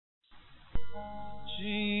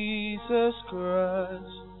Jesus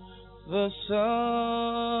Christ, the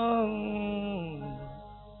Son,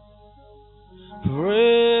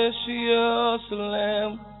 precious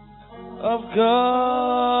Lamb of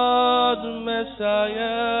God,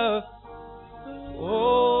 Messiah,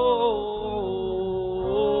 Holy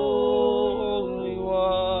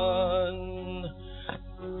One.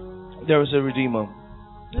 There is a Redeemer.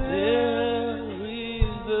 There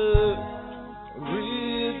is a Redeemer,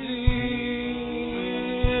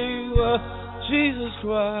 Jesus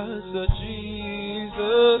Christ, the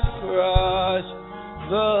Jesus Christ,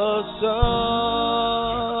 the Son,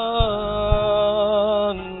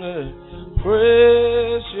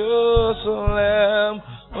 precious Lamb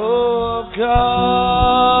of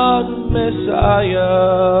God, Messiah,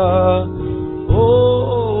 Holy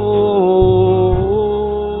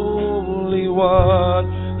One.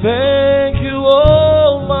 Thank you,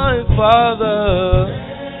 oh my Father.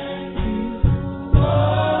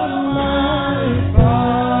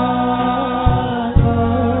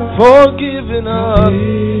 For giving us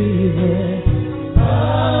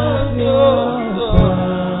your Son,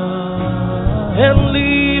 and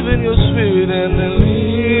leaving your Spirit, and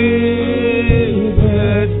leaving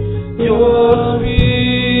your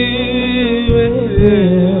Spirit,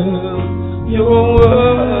 your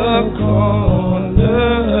work on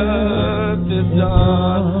earth is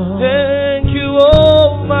done. Thank you,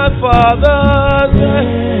 oh my Father.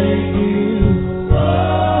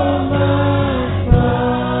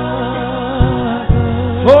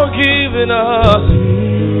 Forgiving us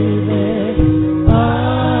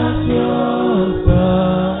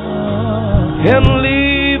and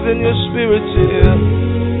leaving your Spirit here.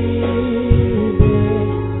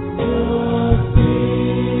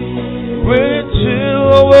 With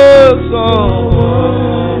your words on.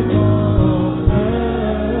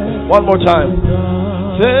 One more time.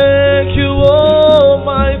 Thank you, oh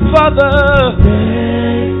my Father.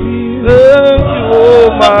 Thank you, oh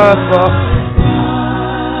my Father,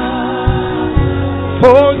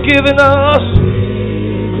 for giving us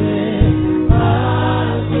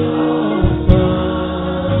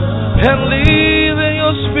and leaving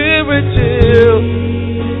your Spirit here.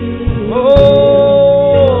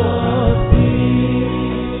 Oh,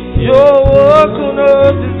 your work on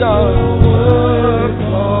earth is done. Work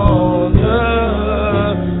on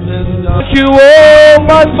earth is done. Thank you, oh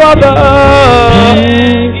my Father.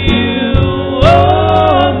 Thank you,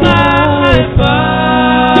 oh my Father.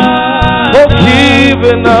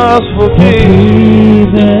 Forgiving us,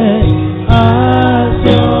 forgiving us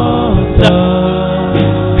your Son,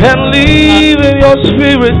 and leaving your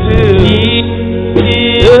Spirit here.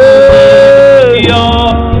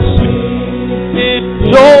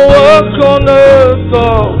 Your work on earth,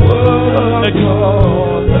 your work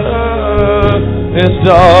on earth is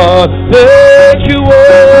done. Thank you,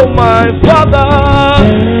 oh my Father.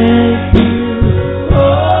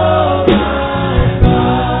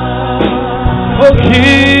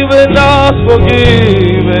 Forgiving us,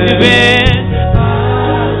 forgiving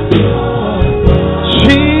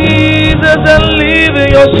Jesus, and leaving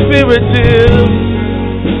your Spirit here.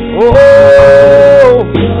 Oh,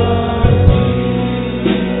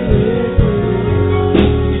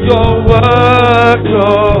 your work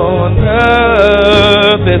on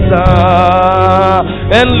earth is done,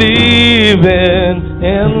 and leaving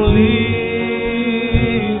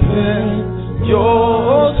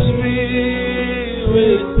your Spirit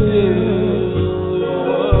is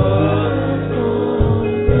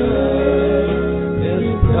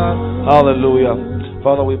done. Hallelujah.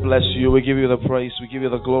 Father, we bless you. We give you the praise. We give you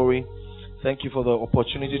the glory. Thank you for the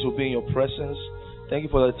opportunity to be in your presence. Thank you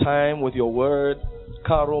for the time with your word.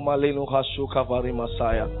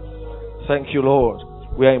 Thank you, Lord.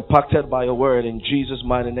 We are impacted by your word in Jesus'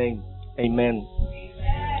 mighty name. Amen.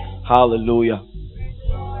 Hallelujah.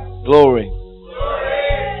 Glory.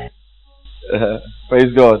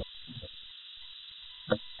 Praise God.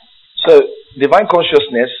 So, divine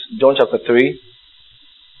consciousness, John chapter 3.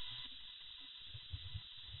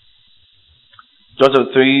 John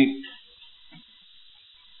chapter 3.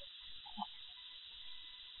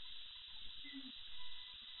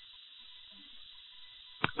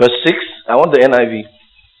 Verse 6. I want the NIV.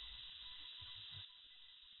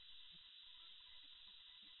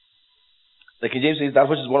 The King James says, that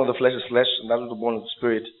which is born of the flesh is flesh, and that which is born of the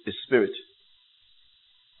spirit is spirit.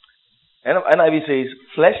 And NIV says,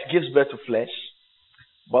 flesh gives birth to flesh,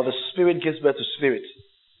 but the spirit gives birth to spirit.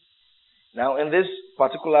 Now, in this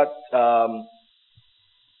particular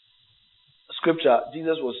scripture,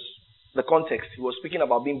 Jesus was, the context, he was speaking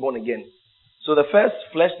about being born again. So the first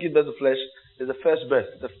flesh gives birth to flesh is the first birth,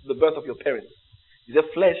 the birth of your parents. He said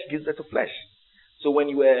flesh gives birth to flesh. So when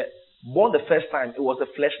you were born the first time, it was a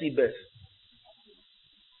fleshly birth.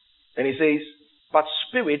 And he says, but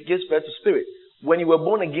spirit gives birth to spirit. When you were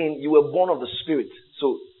born again, you were born of the spirit.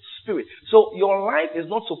 So spirit. So your life is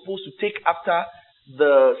not supposed to take after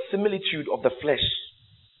the similitude of the flesh.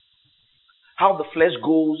 How the flesh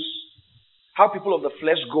goes, how people of the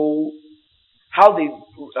flesh go, how they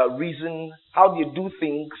reason, how they do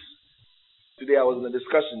things. Today I was in a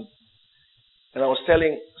discussion and I was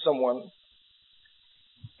telling someone,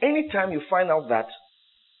 anytime you find out that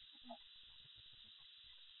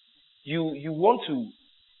you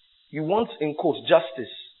want in quotes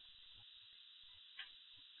justice,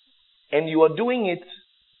 and you are doing it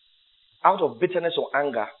out of bitterness or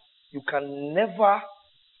anger, you can never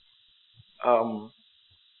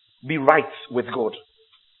be right with God.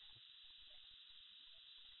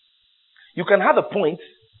 You can have a point.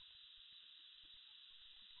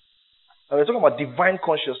 And we're talking about divine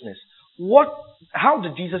consciousness. How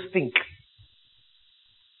did Jesus think?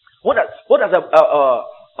 What does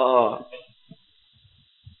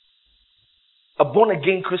a born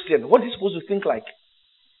again Christian, what is he supposed to think like?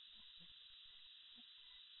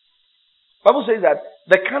 The Bible says that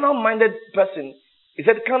the carnal minded person, he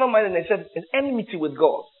said carnal minded, and he said an enmity with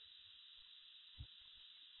God.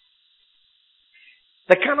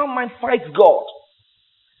 The carnal mind fights God.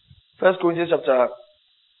 1 Corinthians chapter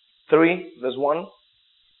 3, verse 1,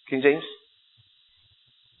 King James.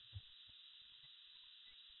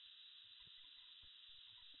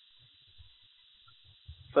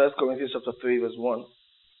 First Corinthians chapter 3, verse 1.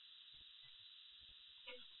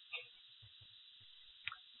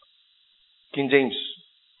 King James.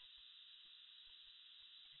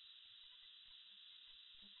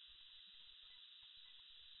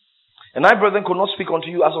 And I, brethren, could not speak unto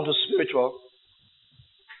you as unto spiritual,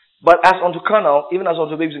 but as unto carnal, even as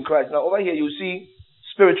unto babes in Christ. Now over here you see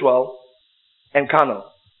spiritual and carnal.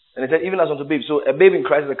 And it said even as unto babes. So a babe in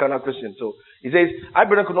Christ is a carnal Christian. So he says, I,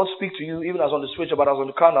 brethren, could not speak to you even as unto spiritual, but as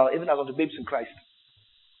unto carnal, even as unto babes in Christ.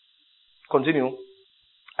 Continue.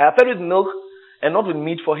 I have fed with milk and not with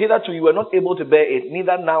meat, for hitherto you were not able to bear it,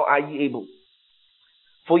 neither now are ye able.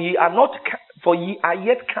 For ye are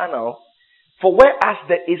yet carnal. For whereas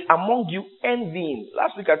there is among you envying.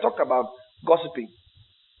 Last week I talked about gossiping.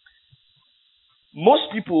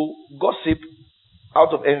 Most people gossip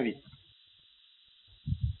out of envy.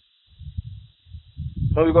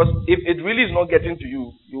 No, because if it really is not getting to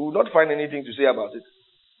you, you will not find anything to say about it.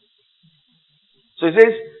 So it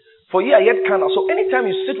says, for ye are yet carnal. So anytime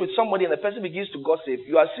you sit with somebody and the person begins to gossip,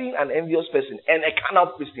 you are seeing an envious person and a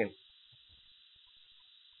carnal Christian.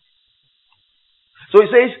 So it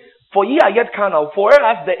says, for ye are yet carnal, for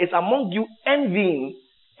whereas there is among you envying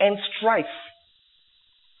and strife.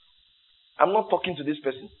 I'm not talking to this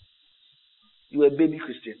person. You are a baby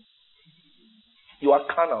Christian. You are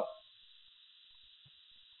carnal.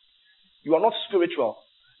 You are not spiritual.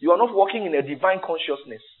 You are not walking in a divine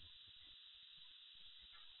consciousness.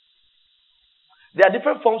 There are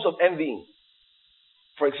different forms of envying.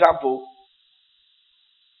 For example,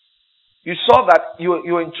 you saw that you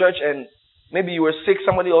were in church and maybe you were sick,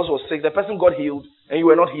 somebody else was sick, the person got healed, and you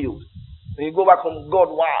were not healed. And you go back home, God,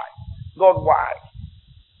 why? God, why?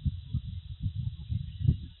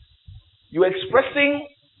 You're expressing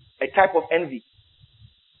a type of envy.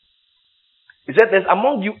 He said there's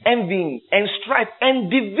among you envying and strife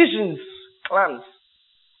and divisions, clans.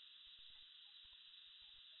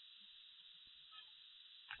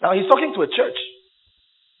 Now he's talking to a church.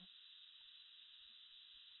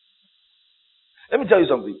 Let me tell you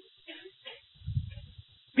something.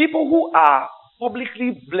 People who are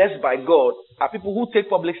publicly blessed by God are people who take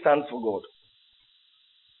public stands for God.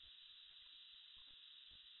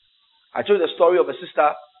 I told you the story of a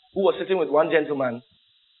sister who was sitting with one gentleman,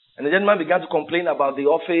 and the gentleman began to complain about the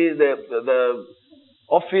office, the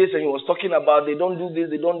office, and he was talking about they don't do this,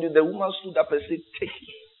 they don't do. The woman stood up and said, "Take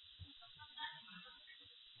it."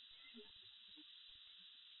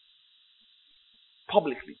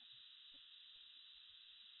 Publicly.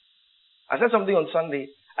 I said something on Sunday.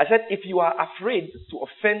 I said, if you are afraid to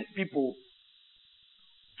offend people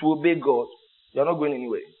to obey God, you're not going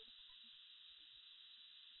anywhere.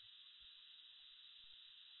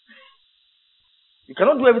 You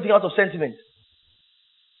cannot do everything out of sentiment.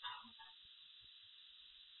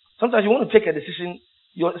 Sometimes you want to take a decision,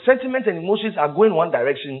 your sentiments and emotions are going one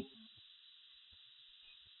direction,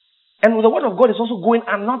 and with the word of God is also going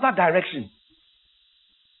another direction.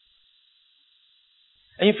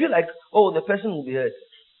 And you feel like, oh, the person will be hurt.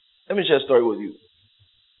 Let me share a story with you.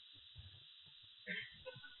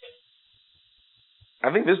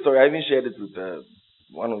 I think this story, I even shared it with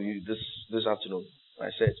one of you this afternoon.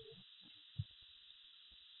 I said,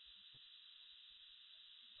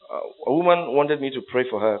 woman wanted me to pray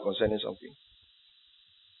for her concerning something.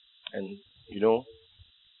 And,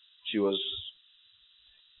 she was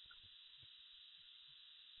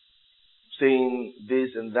saying this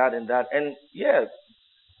and that and that. And yeah,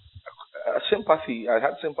 sympathy. I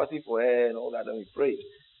had sympathy for her and all that, and we prayed.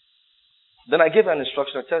 Then I gave her an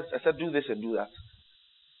instruction. I said, do this and do that.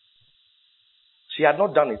 She had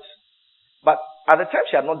not done it. But at the time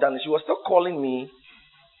she had not done it, she was still calling me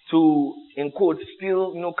to, in quotes,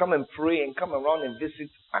 still, come and pray and come around and visit.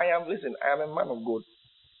 I am a man of God.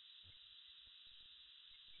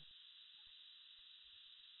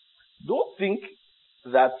 Don't think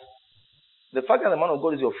that the fact that the man of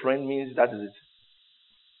God is your friend means that is it.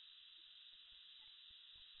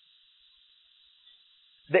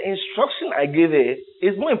 The instruction I gave her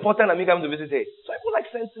is more important than me coming to visit her. So I feel like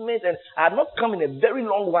sentiment, and I had not come in a very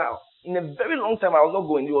long while. In a very long time, I was not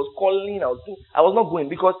going. He was calling. I was not going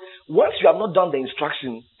because once you have not done the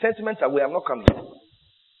instruction, sentiments are away. I'm not coming.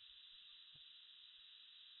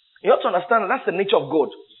 You have to understand that's the nature of God.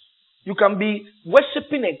 You can be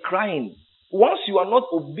worshiping and crying. Once you are not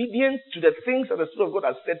obedient to the things that the Spirit of God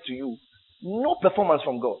has said to you, no performance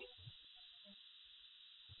from God.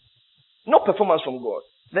 No performance from God.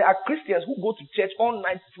 There are Christians who go to church all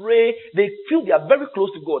night, pray. They feel they are very close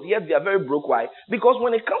to God, yet they are very broke. Why? Because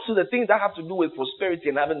when it comes to the things that have to do with prosperity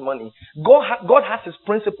and having money, God has His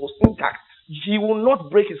principles intact. He will not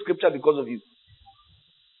break His scripture because of you.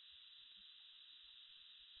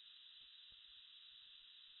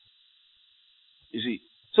 You see?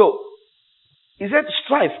 So, he said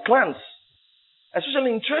strife, clans,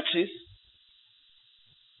 especially in churches.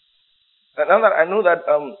 And now that I know that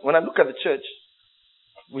when I look at the church,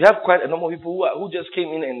 we have quite a number of people who just came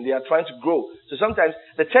in and they are trying to grow. So sometimes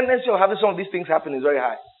the tendency of having some of these things happen is very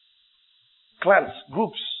high. Clans,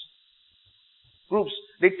 groups.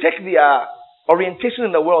 They take their orientation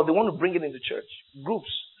in the world, they want to bring it into church.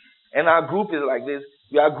 Groups. And our group is like this.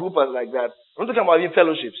 Our group is like that. I'm not talking about even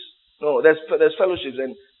fellowships. No, there's fellowships,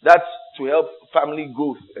 and that's to help family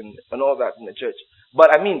growth and all that in the church. But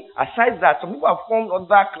I mean, aside that, some people have formed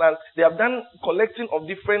other clans. They have done collecting of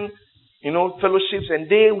different, fellowships, and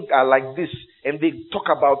they are like this, and they talk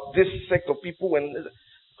about this sect of people. And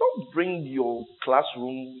don't bring your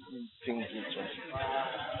classroom things into church.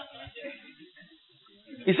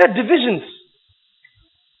 He said divisions.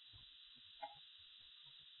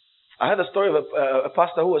 I heard a story of a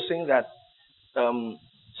pastor who was saying that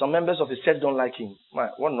some members of his church don't like him. Man,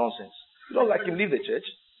 what nonsense. You don't like him, leave the church.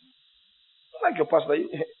 You don't like your pastor, leave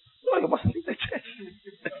the church.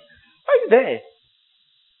 Why are you there?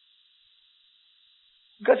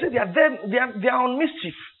 Because they are there, they are on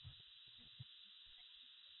mischief.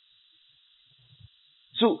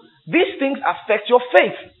 So these things affect your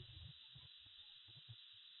faith.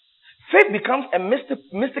 Faith becomes a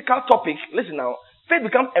mystical topic. Listen now. Faith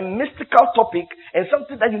becomes a mystical topic and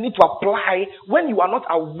something that you need to apply when you are not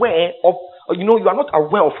aware of, you are not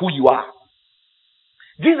aware of who you are.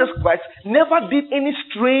 Jesus Christ never did any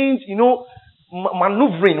strange,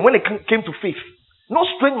 maneuvering when it came to faith. No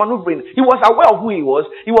strange maneuvering. He was aware of who he was.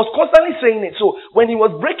 He was constantly saying it. So when he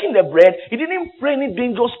was breaking the bread, he didn't pray any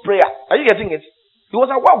dangerous prayer. Are you getting it? He was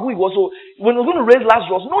aware of who he was. So when he was going to raise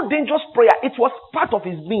Lazarus, no dangerous prayer. It was part of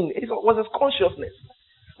his being. It was his consciousness.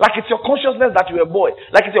 Like it's your consciousness that you're a boy.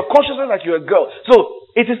 Like it's your consciousness that you're a girl. So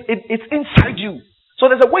it's inside you. So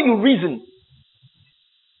there's a way you reason.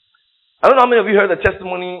 I don't know how many of you heard the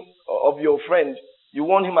testimony of your friend. You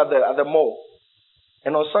warned him at the mall.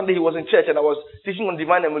 And on Sunday he was in church and I was teaching on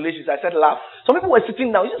divine emulations. I said laugh. Some people were sitting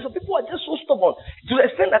down. Some people are just so stubborn. To the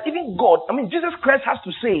extent that even God, Jesus Christ has to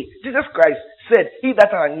say, Jesus Christ said, he that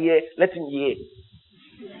can hear, let him hear.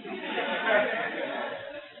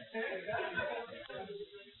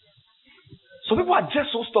 So people are just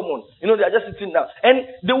so stubborn. They are just sitting down. And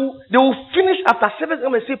they will finish after service and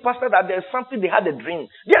say, Pastor, that there's something, they had a dream.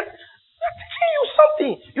 They're teaching you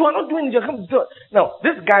something. You are not doing it. Now,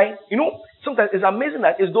 this guy, sometimes it's amazing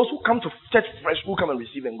that it's those who come to church fresh who come and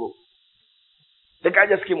receive and go. The guy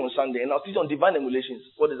just came on Sunday and I was teaching on divine emulations.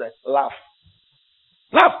 What is that? Laugh.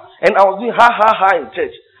 And I was doing ha ha ha in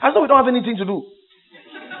church. I thought we don't have anything to do.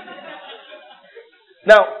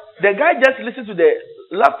 Now, the guy just listened to the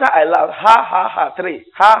laughter I laughed. Ha ha ha. 3.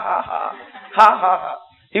 Ha ha ha. Ha ha ha.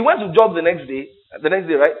 He went to job the next day,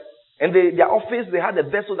 right? And their office, they had a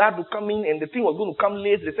vessel that had to come in and the thing was going to come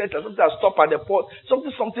late. They said something will stop at the port. Something,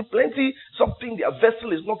 their vessel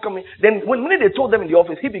is not coming. Then when they told them in the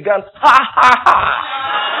office, he began, ha ha ha.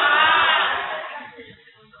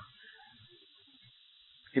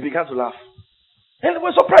 He began to laugh. And they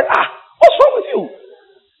were surprised. What's wrong with you?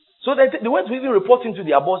 So they went to even report him to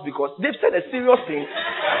their boss because they've said a serious thing.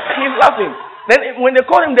 He's laughing. Then when they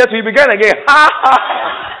called him there, he began again. Ha ha.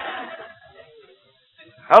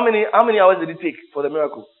 How many hours did it take for the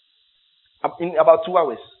miracle? In about 2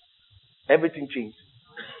 hours, everything changed.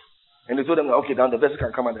 And they told them, okay, now the vessel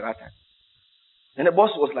can come at the right time. And the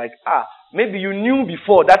boss was like, maybe you knew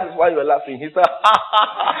before, that is why you were laughing. He said, ha ha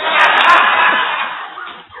ha.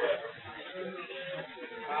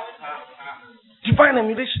 Divine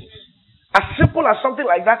emulations. As simple as something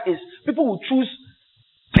like that is, people will choose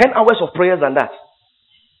 10 hours of prayers than that.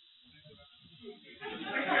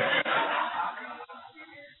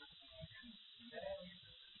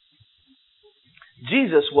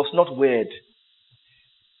 Jesus was not weird.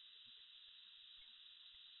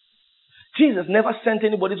 Jesus never sent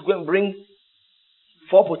anybody to go and bring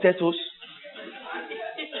 4 potatoes.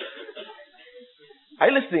 Are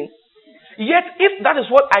you listening? Yet, if that is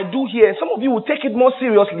what I do here, some of you will take it more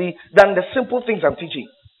seriously than the simple things I'm teaching.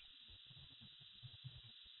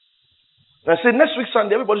 And I say next week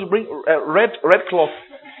Sunday, everybody should bring red cloth.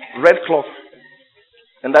 Red cloth.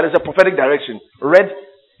 And that is a prophetic direction. Red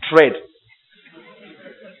thread.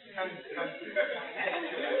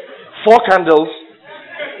 4 candles,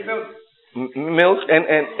 milk, and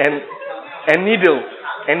needle,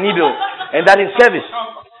 and that in service.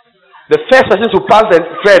 The first person to pass the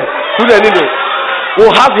thread through the needle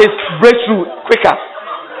will have his breakthrough quicker.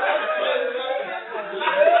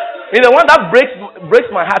 The one that breaks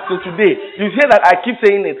my heart till today. You hear that I keep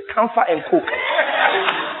saying it, camphor and coke.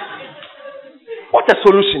 What a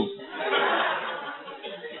solution!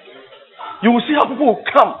 You will see how people will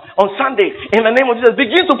come on Sunday in the name of Jesus.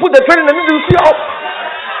 Begin to put the thread in the middle. You will see how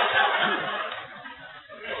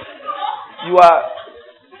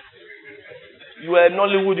you are a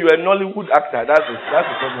Nollywood actor. That's it. That's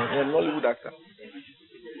the problem. You're a Nollywood actor.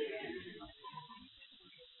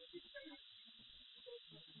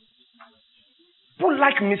 People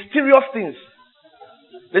like mysterious things.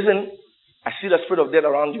 Listen, I see the spirit of death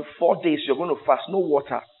around you. 4 days you're going to fast, no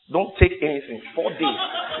water. Don't take anything. 4 days.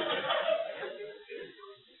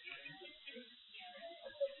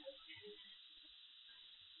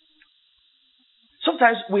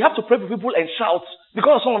 Sometimes we have to pray for people and shout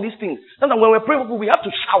because of some of these things. Sometimes when we pray for people, we have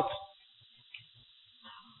to shout.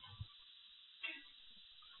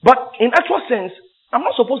 But in actual sense, I'm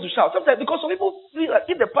not supposed to shout. Sometimes because some people feel like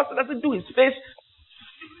if the pastor doesn't do his face,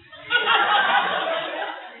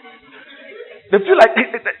 they feel like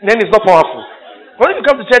then it's not powerful. But if you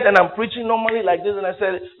come to church and I'm preaching normally like this and I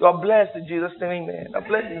said, you are blessed in Jesus' name, man. I'm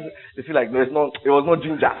blessed in Jesus. They feel like no, it was not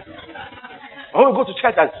ginger. I want to go to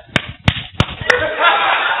church and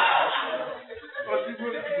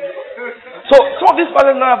so some of these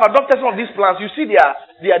pastors now have adopted some of these plans. You see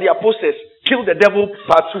their posters, kill the devil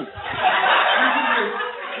part 2.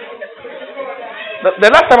 The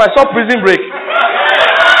last time I saw Prison Break,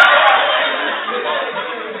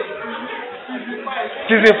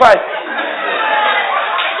 season 5.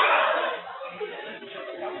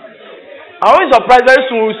 I'm always surprised very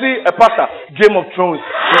soon we'll see a pastor, Game of Thrones.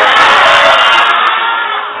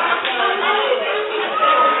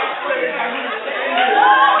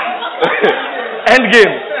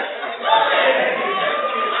 Endgame.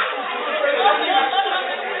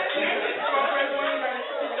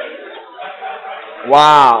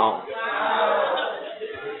 Wow.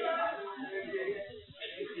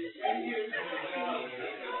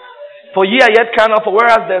 For ye are yet carnal, for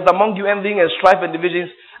whereas there is among you envying and strife and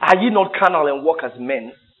divisions, are ye not carnal and walk as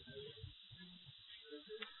men?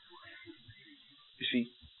 You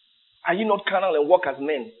see, are ye not carnal and walk as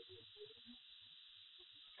men?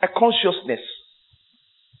 A consciousness.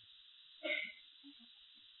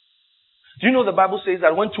 Do you know the Bible says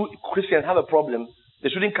that when 2 Christians have a problem, they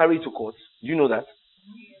shouldn't carry it to court? Do you know that?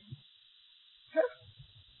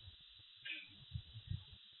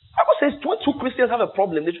 The Bible says when 2 Christians have a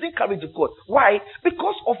problem, they shouldn't carry it to court. Why?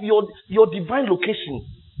 Because of your divine location.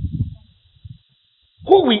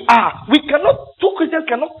 Who we are. 2 Christians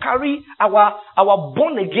cannot carry our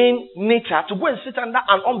born again nature to go and sit under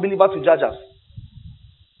an unbeliever to judge us.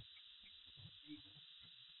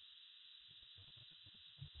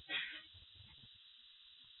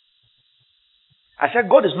 I said,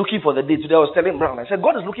 God is looking for the day. Today I was telling Brown, I said,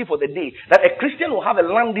 God is looking for the day that a Christian will have a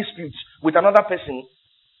land dispute with another person.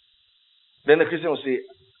 Then the Christian will say,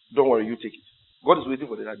 don't worry, you take it. God is waiting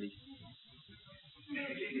for that day.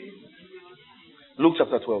 Luke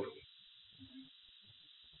chapter 12.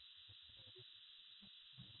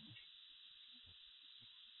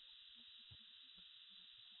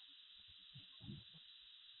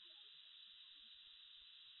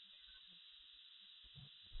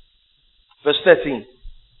 Verse 13.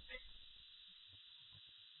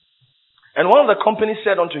 And one of the companies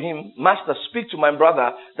said unto him, Master, speak to my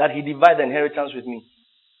brother that he divide the inheritance with me.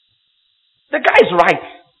 The guy is right.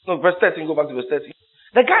 No, verse 13, go back to verse 13.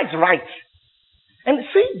 The guy is right. And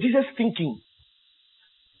see Jesus thinking.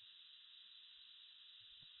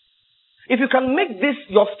 If you can make this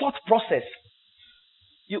your thought process,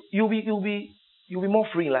 you'll be more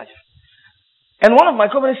free in life. And one of the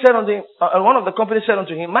companies said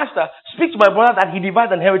unto him, Master, speak to my brother that he divide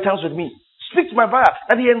the inheritance with me. Speak to my brother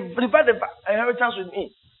that he divide the inheritance with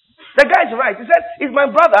me. The guy is right. He said, it's my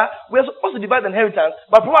brother. We are supposed to divide the inheritance,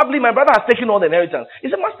 but probably my brother has taken all the inheritance. He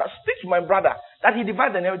said, Master, speak to my brother that he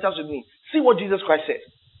divide the inheritance with me. See what Jesus Christ said.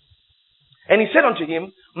 And he said unto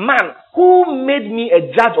him, Man, who made me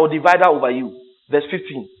a judge or divider over you? Verse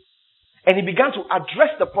 15. And he began to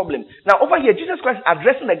address the problem. Now over here, Jesus Christ is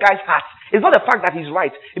addressing the guy's heart. It's not the fact that he's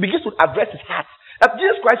right. He begins to address his heart. That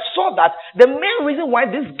Jesus Christ saw that the main reason why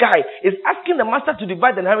this guy is asking the master to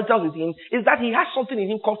divide the inheritance with him is that he has something in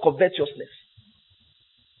him called covetousness.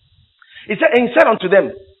 He said unto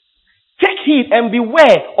them, Take heed and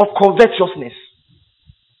beware of covetousness.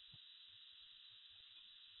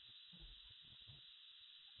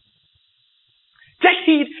 Take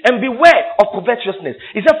heed and beware of covetousness.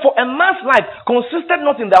 He said, For a man's life consisted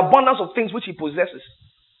not in the abundance of things which he possesses.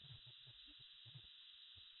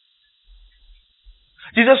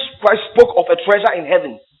 Jesus Christ spoke of a treasure in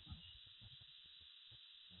heaven.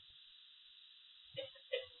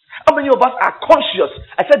 How many of us are conscious?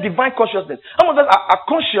 I said divine consciousness. How many of us are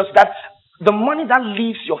conscious that the money that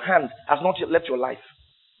leaves your hand has not yet left your life?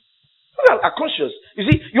 How many are conscious? You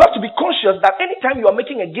see, you have to be conscious that anytime you are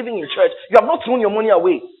making a giving in church, you have not thrown your money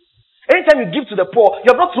away. Anytime you give to the poor,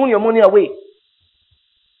 you have not thrown your money away.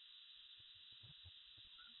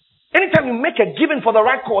 Anytime you make a giving for the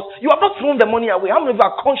right cause, you have not thrown the money away. How many of you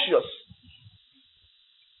are conscious?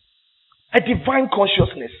 A divine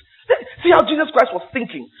consciousness. See how Jesus Christ was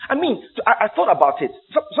thinking. I thought about it.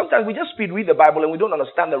 Sometimes we just read the Bible and we don't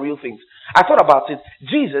understand the real things. I thought about it.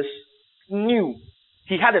 Jesus knew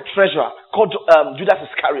he had a treasurer called Judas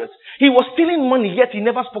Iscariot. He was stealing money, yet he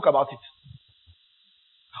never spoke about it.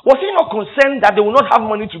 Was he not concerned that they will not have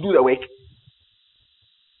money to do the work?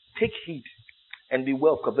 Take heed and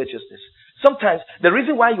beware of covetousness. Sometimes the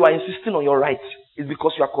reason why you are insisting on your rights is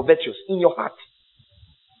because you are covetous in your heart.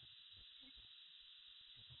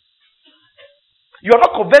 You are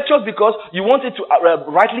not covetous because you want it to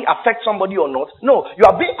rightly affect somebody or not. No, you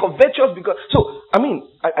are being covetous because...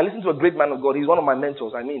 I listen to a great man of God. He's one of my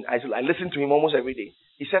mentors. I listen to him almost every day.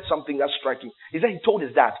 He said something that's striking. He said he told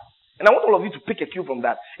his dad. And I want all of you to pick a cue from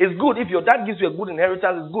that. It's good if your dad gives you a good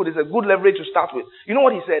inheritance. It's good. It's a good leverage to start with. You know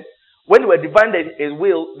what he said? When they were dividing his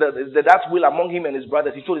will, the dad's will among him and his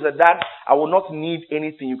brothers, he told his dad, I will not need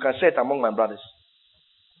anything. You can share it among my brothers.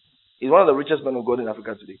 He's one of the richest men of God in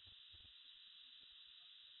Africa today.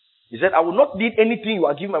 He said, I will not need anything you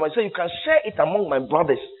are giving my money. He said, you can share it among my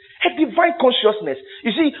brothers. A divine consciousness.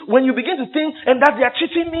 You see, when you begin to think and that they are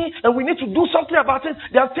cheating me and we need to do something about it,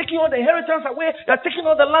 they are taking all the inheritance away, they are taking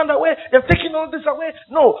all the land away, they are taking all this away.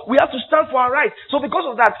 No, we have to stand for our rights. So because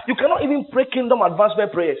of that, you cannot even pray kingdom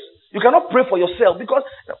advancement prayers. You cannot pray for yourself because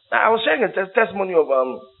I was sharing a testimony of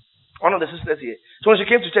one of the sisters here. So when she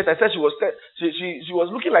came to church, I said she was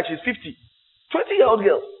looking like she's 50. 20-year-old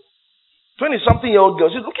girl. 20-something-year-old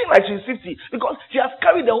girl. She's looking like she's 50 because she has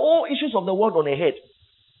carried the whole issues of the world on her head.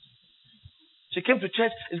 She came to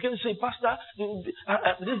church. She's going to say, Pastor,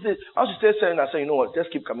 how she started saying, I said, you know what,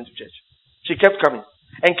 just keep coming to church. She kept coming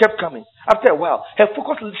and kept coming. After a while, her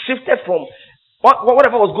focus shifted from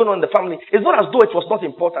whatever was going on in the family. It's not as though it was not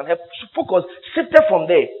important. Her focus shifted from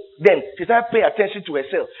there. Then she started paying attention to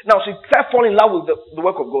herself. Now she started falling in love with the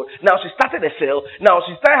work of God. Now she started a cell. Now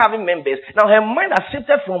she started having members. Now her mind has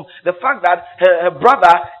shifted from the fact that her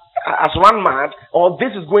brother has run mad, or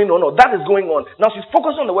this is going on, or that is going on. Now she's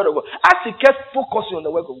focusing on the word of God. As she kept focusing on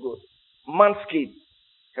the work of God, months came.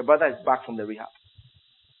 Her brother is back from the rehab.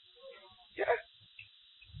 Yeah.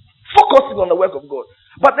 Focusing on the work of God.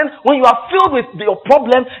 But then when you are filled with your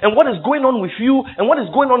problem and what is going on with you and what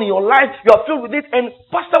is going on in your life, you are filled with it, and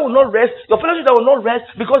pastor will not rest, your fellowship will not rest,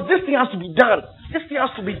 because this thing has to be done. This thing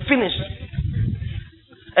has to be finished.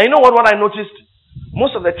 And you know what I noticed?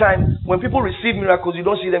 Most of the time, when people receive miracles, you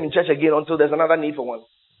don't see them in church again until there's another need for one.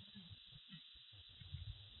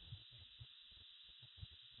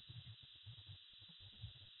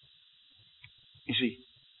 You see?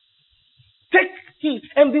 Take heed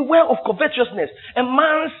and beware of covetousness. A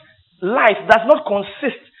man's life does not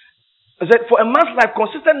consist, for a man's life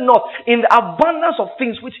consisted not in the abundance of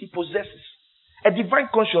things which he possesses. A divine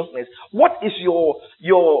consciousness. What is your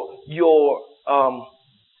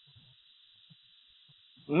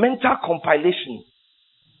mental compilation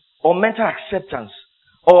or mental acceptance?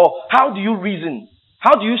 Or how do you reason?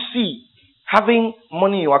 How do you see having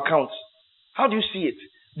money in your account? How do you see it?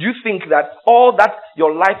 Do you think that all that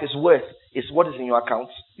your life is worth is what is in your account?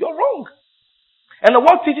 You're wrong. And the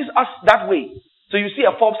world teaches us that way. So you see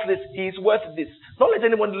a Forbes list, he is worth this. Don't let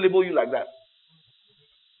anyone label you like that.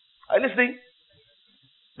 Are you listening?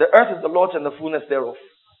 The earth is the Lord's and the fullness thereof.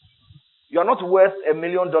 You are not worth $1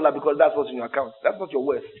 million because that's what's in your account. That's not your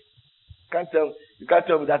worth. You can't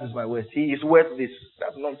tell me that is my worth. He is worth this.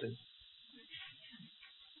 That's nonsense.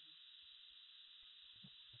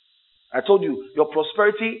 I told you, your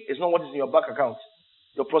prosperity is not what is in your bank account.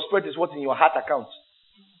 Your prosperity is what's in your heart account.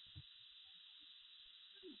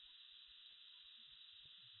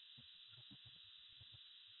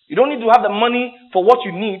 You don't need to have the money for what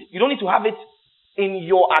you need. You don't need to have it in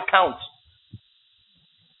your account.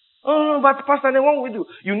 Oh, but Pastor, then what will we do?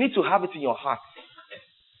 You need to have it in your heart.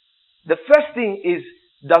 The first thing is,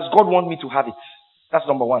 does God want me to have it? That's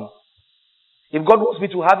number one. If God wants me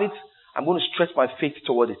to have it, I'm going to stretch my faith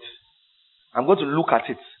toward it. I'm going to look at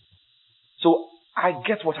it. So I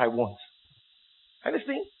get what I want.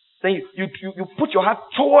 Understand? Then you put your heart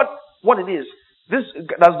toward what it is. Does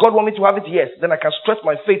God want me to have it? Yes. Then I can stretch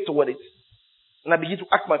my faith toward it. And I begin to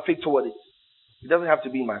act my faith toward it. It doesn't have to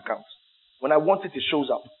be in my account. When I want it, it shows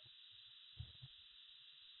up.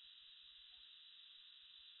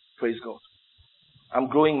 Praise God. I'm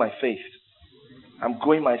growing my faith. I'm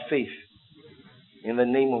growing my faith in the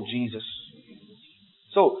name of Jesus.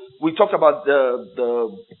 So, we talked about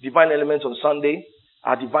the divine elements on Sunday,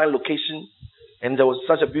 our divine location, and there was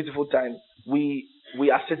such a beautiful time. We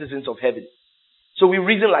are citizens of heaven. So we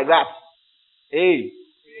reason like that. Hey.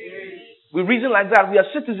 We reason like that. We are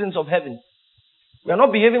citizens of heaven. We are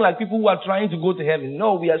not behaving like people who are trying to go to heaven.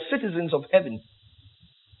 No, we are citizens of heaven.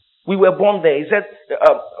 We were born there. He said,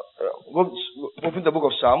 open the book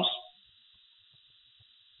of Psalms.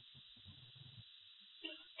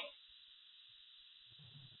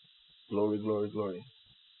 Glory, glory, glory.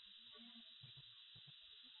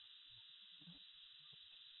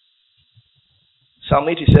 Psalm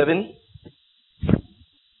 87.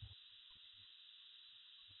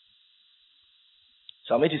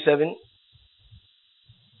 Psalm 87.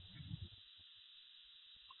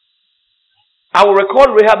 I will record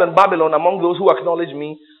Rahab and Babylon among those who acknowledge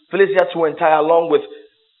me, Philistia too entire, along with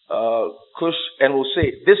Cush, and will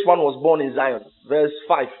say, this one was born in Zion. Verse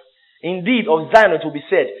 5. Indeed, of Zion it will be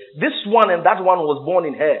said, this one and that one was born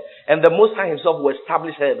in her, and the Most High himself will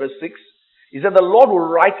establish her. Verse 6. He said, the Lord will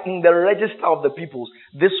write in the register of the peoples,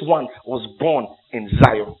 this one was born in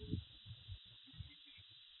Zion.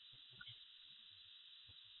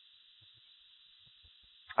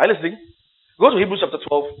 Are you listening? Go to Hebrews chapter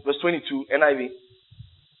 12, verse 22, NIV.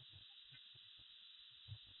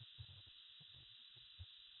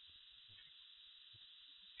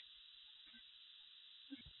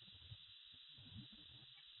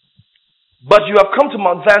 But you have come to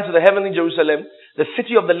Mount Zion, to the heavenly Jerusalem, the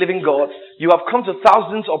city of the living God. You have come to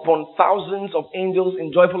thousands upon thousands of angels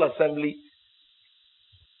in joyful assembly.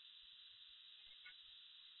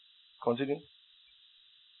 Continue.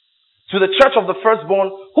 To the church of the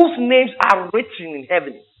firstborn, whose names are written in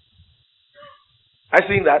heaven. Are you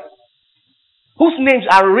seeing that? Whose names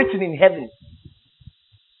are written in heaven.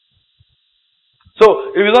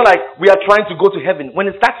 So, it's not like we are trying to go to heaven. When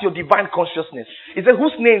it starts your divine consciousness, it says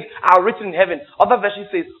whose names are written in heaven. Other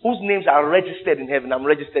version says whose names are registered in heaven. I'm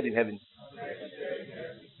registered in heaven.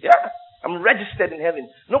 Yeah, I'm registered in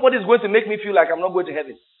heaven. Nobody's going to make me feel like I'm not going to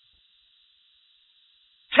heaven.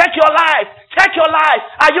 Check your life. Check your life.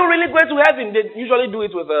 Are you really going to heaven? They usually do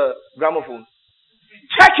it with a gramophone.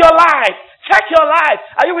 Check your life. Check your life.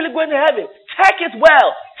 Are you really going to heaven? Check it well.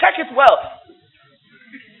 Check it well.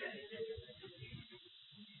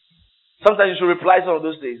 Sometimes you should reply some of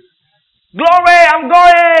those days. Glory, I'm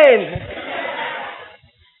going.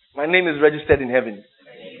 My name is registered in heaven.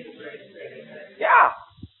 Yeah.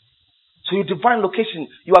 So your divine location,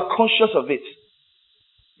 you are conscious of it.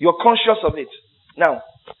 You are conscious of it. Now,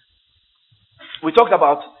 we talked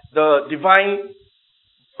about the divine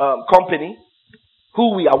company,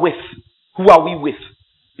 who we are with. Who are we with?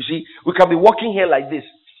 You see, we can be walking here like this.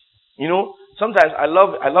 You know, sometimes I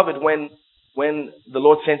love it when the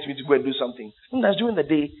Lord sends me to go and do something. Sometimes during the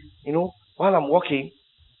day, you know, while I'm walking.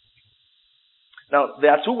 Now,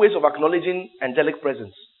 there are two ways of acknowledging angelic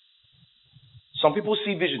presence. Some people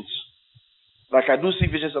see visions. Like I do see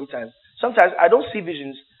visions sometimes. Sometimes I don't see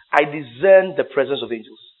visions. I discern the presence of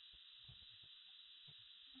angels.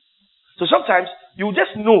 So sometimes you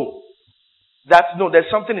just know that, no,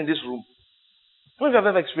 there's something in this room. I don't know if I've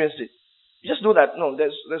ever experienced it. You just know that, no,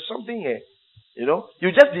 there's something here. You know?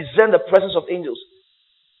 You just discern the presence of angels.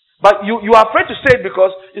 But you are afraid to say it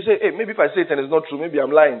because you say, hey, maybe if I say it and it's not true, maybe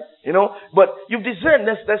I'm lying. You know? But you've discerned,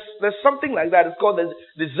 there's something like that. It's called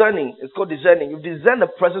discerning. It's called discerning. You've discerned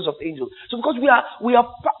the presence of angels. So because we are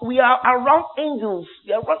around angels.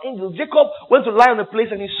 We are around angels. Jacob went to lie on a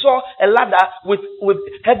place and he saw a ladder with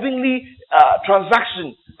heavenly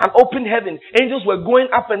transaction, an open heaven. Angels were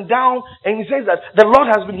going up and down, and he says that the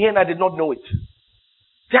Lord has been here and I did not know it.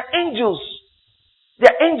 There are angels.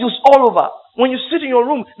 There are angels all over. When you sit in your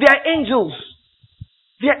room, they are angels.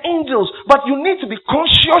 They are angels. But you need to be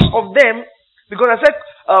conscious of them, because I said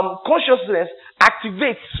consciousness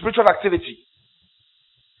activates spiritual activity.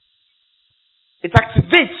 It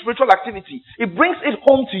activates spiritual activity. It brings it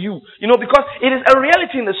home to you. You know, because it is a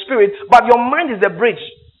reality in the spirit, but your mind is the bridge.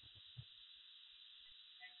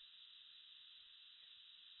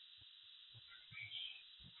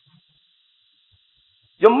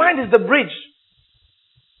 Your mind is the bridge.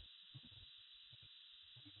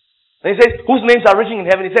 And he says, whose names are written in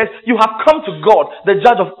heaven. He says, you have come to God, the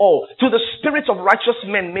judge of all, to the spirits of righteous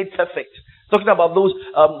men made perfect. Talking about those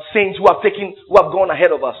saints who have gone ahead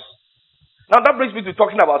of us. Now that brings me to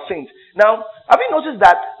talking about saints. Now, have you noticed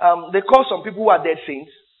that they call some people who are dead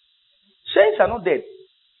saints? Saints are not dead.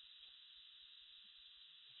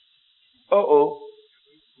 What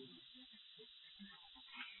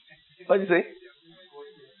did you say?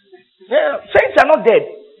 Yeah, saints are not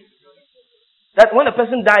dead. That when a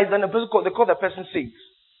person dies, then they call the person saint.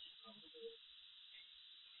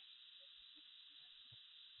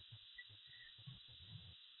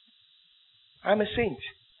 I'm a saint.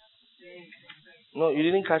 No, you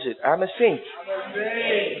didn't catch it. I'm a saint.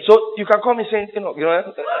 So you can call me saint. You know.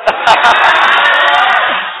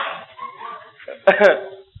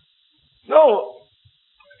 No.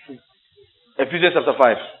 Ephesians chapter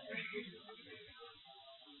 5.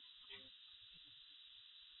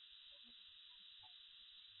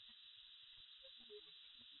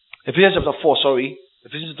 Ephesians chapter 4, sorry.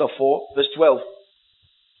 Ephesians chapter 4, verse 12.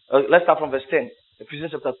 Let's start from verse 10.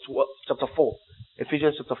 Ephesians chapter 4.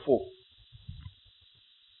 Ephesians chapter 4.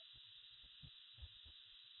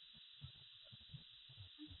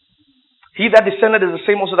 He that descended is the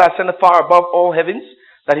same also that ascended far above all heavens,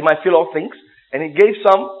 that he might fill all things. And he gave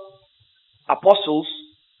some apostles,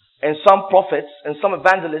 and some prophets, and some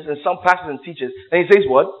evangelists, and some pastors and teachers. And he says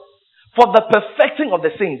what? For the perfecting of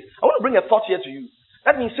the saints. I want to bring a thought here to you.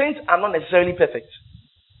 That means saints are not necessarily perfect.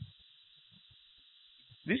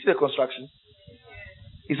 Do you see the construction?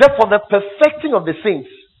 He said, for the perfecting of the saints.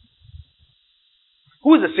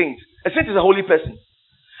 Who is a saint? A saint is a holy person.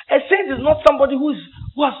 A saint is not somebody who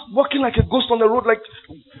was walking like a ghost on the road, like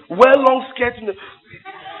wear long skirt.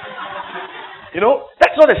 You know,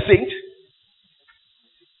 that's not a saint.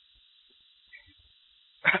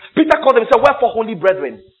 Peter called them and said, wherefore, holy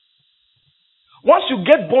brethren. Once you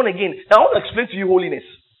get born again, now I want to explain to you holiness.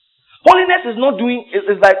 Holiness is not doing,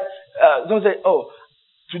 it's like, don't say, oh,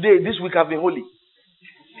 today, this week I've been holy.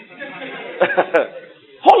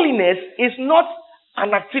 Holiness is not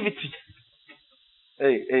an activity.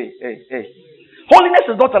 Hey. Holiness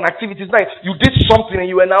is not an activity. It's like you did something and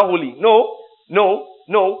you are now holy. No.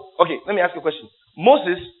 Okay, let me ask you a question.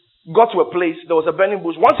 Moses got to a place, there was a burning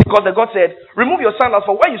bush. Once he got there, God said, remove your sandals,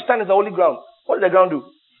 for where you stand is the holy ground. What did the ground do?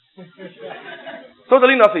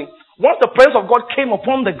 Totally nothing. Once the presence of God came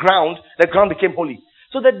upon the ground became holy.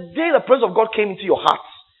 So the day the presence of God came into your heart,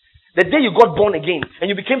 the day you got born again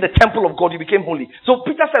and you became the temple of God, you became holy. So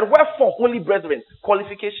Peter said, wherefore, holy brethren,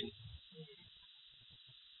 qualification.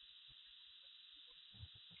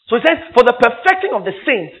 So he says, for the perfecting of the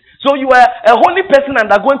saints. So you are a holy person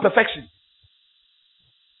undergoing perfection.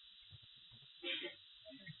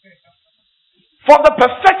 For the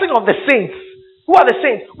perfecting of the saints. Who are the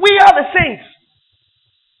saints? We are the saints.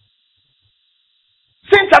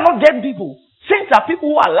 Saints are not dead people. Saints are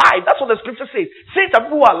people who are alive. That's what the scripture says. Saints are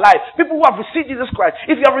people who are alive. People who have received Jesus Christ.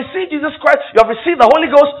 If you have received Jesus Christ, you have received the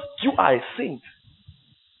Holy Ghost, you are a saint.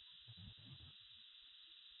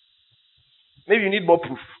 Maybe you need more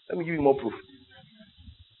proof. Let me give you more proof.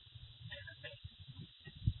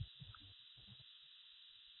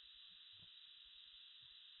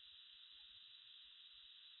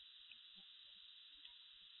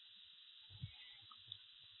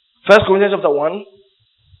 First Corinthians chapter 1.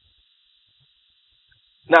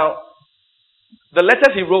 Now, the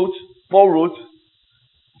letters Paul wrote,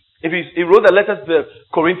 if he wrote the letters to the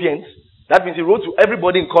Corinthians, that means he wrote to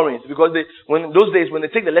everybody in Corinth, because in those days, when they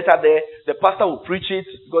take the letter there, the pastor will preach it,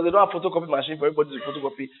 because they don't have photocopy machine for everybody to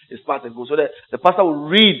photocopy his part and go. So the pastor will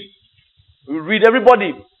read We read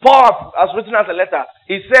everybody. Paul has written us a letter.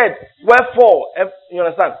 He said, wherefore, you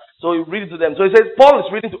understand? So he read it to them. So he says, Paul is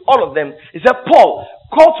reading to all of them. He said, Paul,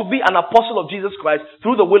 called to be an apostle of Jesus Christ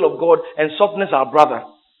through the will of God, and Sosthenes our brother,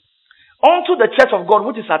 unto the church of God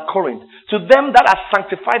which is at Corinth, to them that are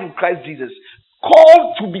sanctified in Christ Jesus,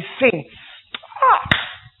 called to be saints.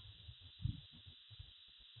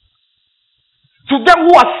 To them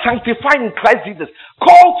who are sanctified in Christ Jesus,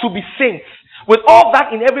 called to be saints. With all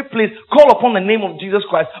that in every place, call upon the name of Jesus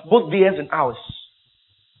Christ, both theirs and ours.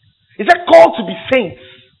 He said, called to be saints.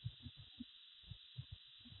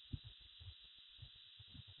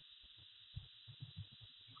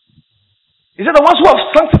 He said, the ones who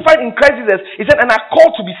are sanctified in Christ Jesus, he said, and are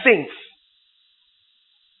called to be saints.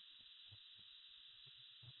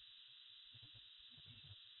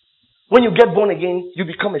 When you get born again, you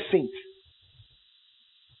become a saint.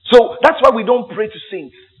 So that's why we don't pray to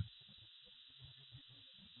saints.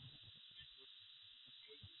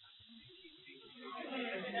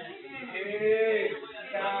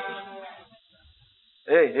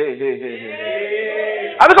 Hey.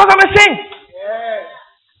 And because I'm a saint.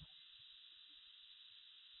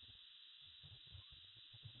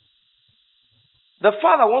 The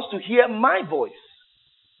Father wants to hear my voice.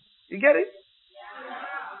 You get it?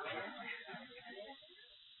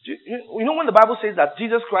 You know when the Bible says that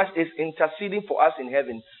Jesus Christ is interceding for us in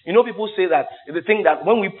heaven, you know people say that, they think that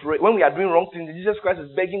when we pray, when we are doing wrong things, Jesus Christ is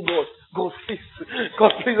begging God, God please,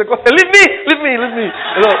 God please, God, leave me. You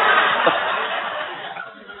know.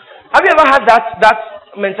 Have you ever had that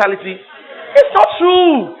mentality? It's not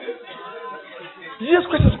true. Jesus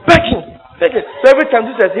Christ is begging. So every time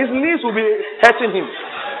Jesus, his knees will be hurting him.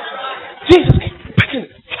 Jesus, begging,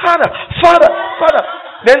 Father.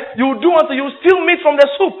 Then you do until you steal meat from the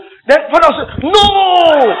soup. Then Father will say,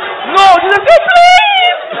 no. Jesus said,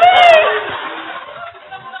 please.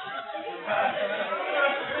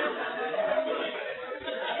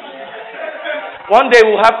 One day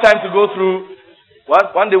we'll have time to go through.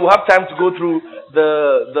 One day we'll have time to go through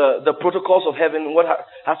the protocols of heaven. What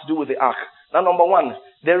has to do with the ark? Now, number one,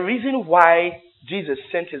 the reason why Jesus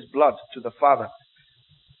sent his blood to the Father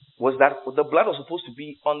was that the blood was supposed to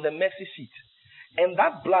be on the mercy seat. And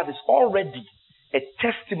that blood is already a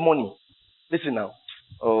testimony. Listen now.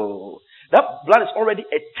 That blood is already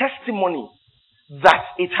a testimony that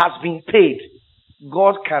it has been paid.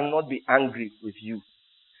 God cannot be angry with you.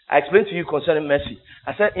 I explained to you concerning mercy.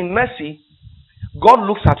 I said in mercy, God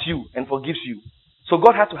looks at you and forgives you. So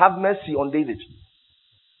God had to have mercy on David.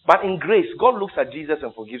 But in grace, God looks at Jesus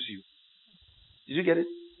and forgives you. Did you get it?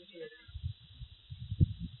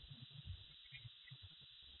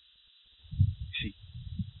 See,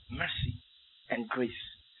 mercy and grace.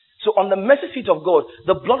 So on the mercy seat of God,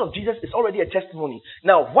 the blood of Jesus is already a testimony.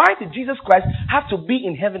 Now, why did Jesus Christ have to be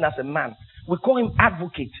in heaven as a man? We call him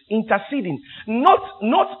advocate, interceding.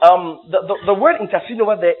 The word interceding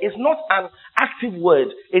over there is not an active word.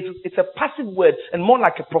 It's a passive word and more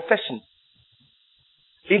like a profession.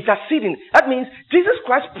 Interceding. That means Jesus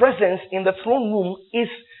Christ's presence in the throne room is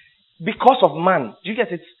because of man. Do you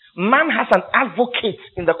get it? Man has an advocate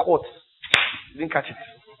in the court. You didn't catch it.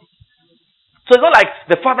 So it's not like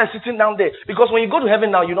the Father is sitting down there. Because when you go to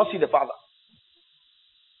heaven now, you don't see the Father.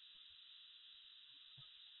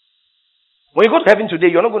 When you go to heaven today,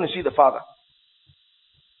 you're not going to see the Father.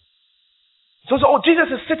 So Jesus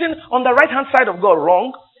is sitting on the right-hand side of God.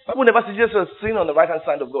 Wrong. People never see Jesus sitting on the right-hand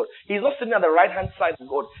side of God. He's not sitting at the right-hand side of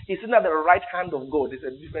God. He's sitting at the right hand of God. It's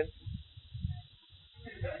a different...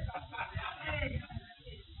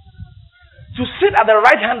 To sit at the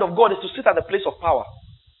right hand of God is to sit at the place of power.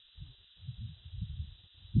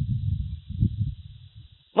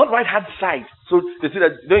 Not right-hand side. So they say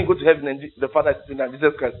that don't you go to heaven and the Father is sitting there,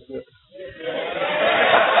 Jesus Christ.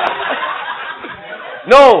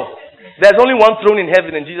 No. There's only one throne in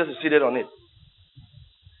heaven and Jesus is seated on it.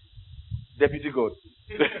 Deputy God.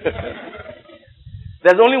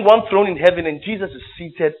 There's only one throne in heaven and Jesus is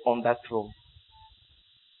seated on that throne.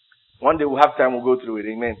 One day we'll have time, we'll go through it.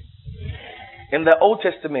 Amen. In the Old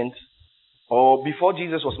Testament, or before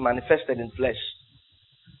Jesus was manifested in flesh,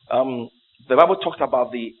 the Bible talked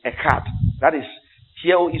about the Echad. That is,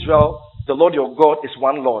 hear, O Israel, the Lord your God is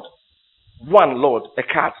one Lord. One Lord,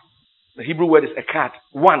 Echad. The Hebrew word is Echad.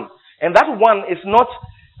 One. And that one is not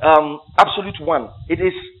absolute one.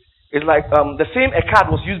 It's like the same Echad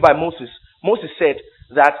was used by Moses. Moses said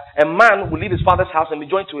that a man will leave his father's house and be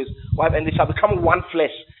joined to his wife and they shall become one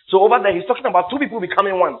flesh. So over there he's talking about two people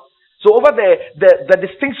becoming one. So over there the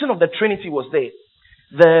distinction of the Trinity was there.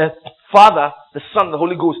 The Father, the Son, the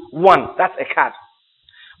Holy Ghost, one. That's Echad.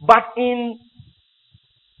 But in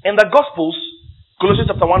the Gospels, Colossians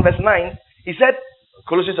chapter 1 verse 9, He said,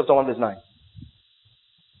 Colossians chapter 1 verse 9.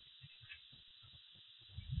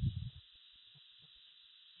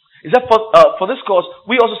 He said, for this cause,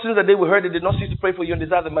 we also, since the day we heard it, did not cease to pray for you and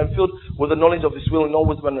desire that might be filled with the knowledge of His will and all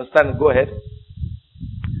wisdom and understanding. Go ahead.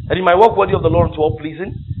 That you might walk worthy of the Lord unto all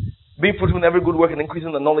pleasing, being fruitful in every good work and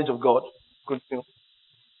increasing the knowledge of God. Continue.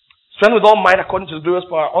 Strength with all might according to the glorious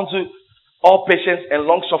power, unto all patience and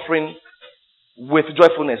long suffering with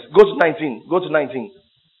joyfulness. Go to 19. Go to 19.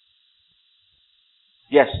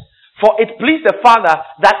 Yes. For it pleased the Father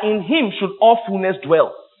that in Him should all fullness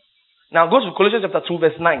dwell. Now go to Colossians chapter 2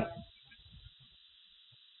 verse 9.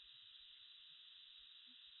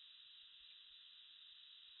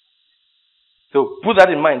 So put that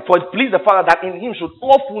in mind. For it pleased the Father that in Him should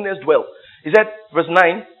all fullness dwell. He said, verse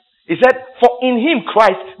 9, He said, for in Him,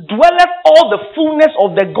 Christ, dwelleth all the fullness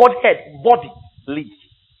of the Godhead bodily.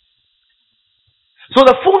 So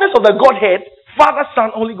the fullness of the Godhead, Father,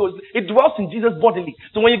 Son, Holy Ghost, it dwells in Jesus bodily.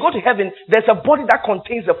 So when you go to heaven, there's a body that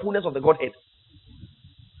contains the fullness of the Godhead.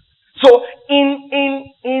 So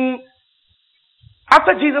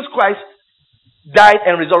after Jesus Christ died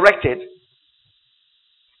and resurrected,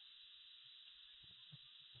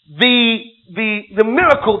 the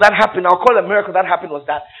miracle that happened, I'll call it a miracle that happened, was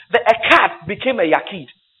that a cat became a Yaqid.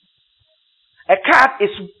 A cat is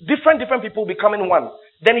different people becoming one.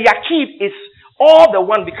 Then Yaqid is all the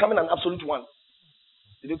one becoming an absolute one.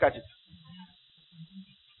 Did you catch it?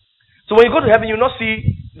 So when you go to heaven, you will not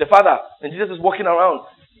see the Father and Jesus is walking around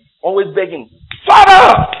always begging,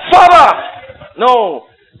 Father! Father! No,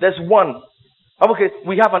 there's one. Okay,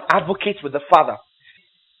 we have an advocate with the Father.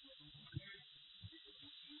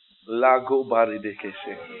 Lago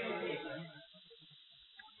Baridekese.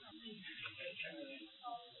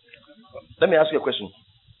 Let me ask you a question.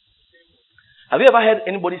 Have you ever heard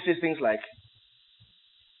anybody say things like,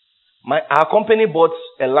 our company bought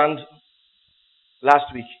a land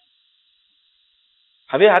last week?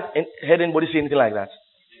 Have you heard anybody say anything like that?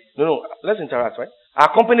 No, let's interact, right?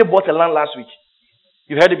 Our company bought a land last week.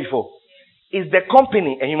 You've heard it before. Is the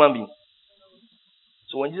company a human being?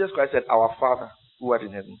 So when Jesus Christ said, our Father who art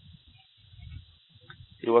in heaven,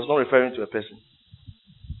 He was not referring to a person.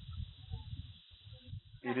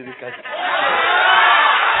 He didn't catch it.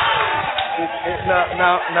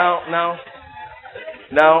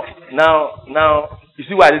 Now, you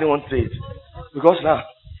see why I didn't want to say it? Because now,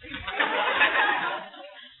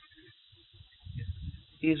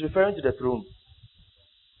 He is referring to the throne.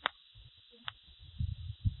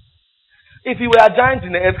 If you were a giant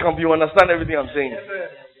in the earth camp, you understand everything I'm saying.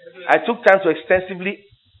 I took time to extensively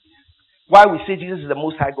why we say Jesus is the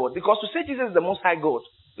Most High God. Because to say Jesus is the Most High God,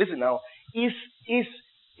 listen now, it's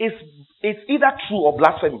either true or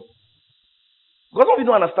blasphemy. Because if you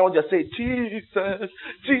don't understand what you're saying, Jesus.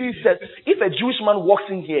 If a Jewish man walks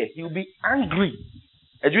in here, he will be angry.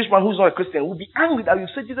 A Jewish man who's not a Christian will be angry that you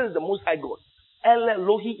say Jesus is the Most High God. El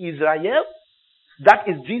Elohi Israel, that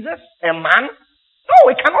is Jesus, a man? No,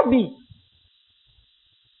 it cannot be.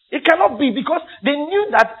 It cannot be because they knew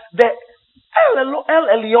that the El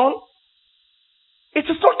Elyon, it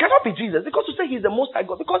cannot be Jesus. Because to say He's the Most High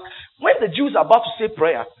God. Because when the Jews are about to say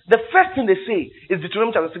prayer, the first thing they say is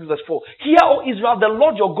Deuteronomy chapter 6 verse 4. Hear, O Israel, the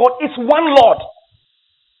Lord your God is one Lord.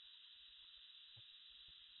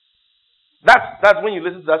 That's when you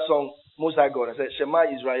listen to that song, Most High God. I said,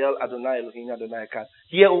 Shema Israel, Adonai Elohim, Adonai Echad.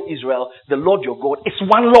 Hear, O Israel, the Lord your God is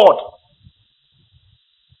one Lord.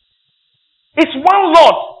 It's one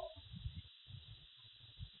Lord.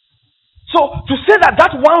 So to say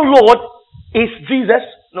that one Lord is Jesus,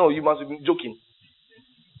 no, you must be joking.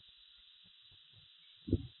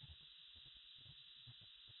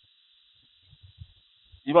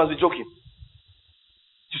 You must be joking.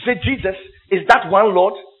 To say Jesus is that one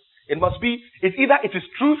Lord, it's either it is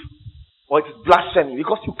truth or it is blasphemy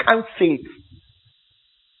because you can't say it.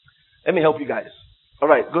 Let me help you guys.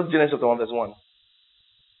 Alright, go to Genesis chapter 1 verse 1.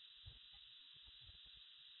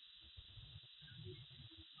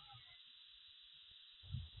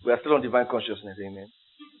 We are still on divine consciousness, amen.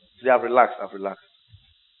 So I've relaxed.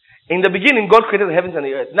 In the beginning, God created the heavens and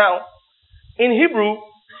the earth. Now, in Hebrew,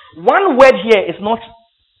 one word here is not...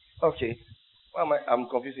 Okay. I'm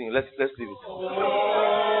confusing you. Let's leave it.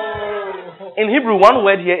 In Hebrew, one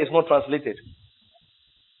word here is not translated.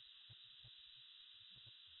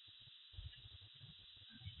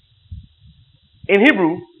 In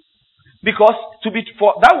Hebrew, because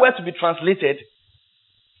for that word to be translated,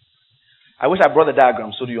 I wish I brought the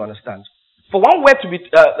diagram so do you understand. For one word to be,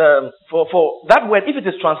 for that word, if it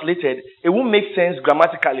is translated, it won't make sense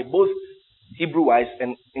grammatically, both Hebrew-wise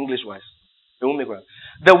and English-wise. It won't make sense.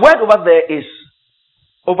 The word over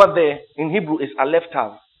there in Hebrew is Aleph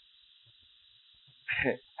Tav.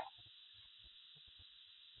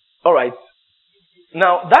 Alright.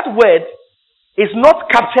 Now, that word is not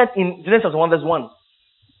captured in Genesis 1 verse 1.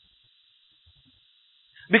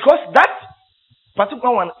 Because that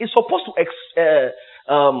particular one is supposed to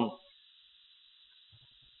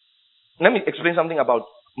let me explain something about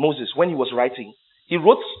Moses when he was writing. He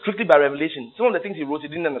wrote strictly by revelation. Some of the things he wrote he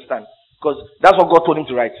didn't understand because that's what God told him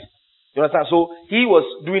to write. You understand? So he was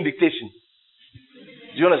doing dictation.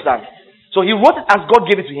 Do you understand? So he wrote it as God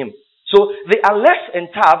gave it to him. So the Aleph and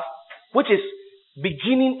Tav, which is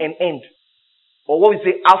beginning and end, or what we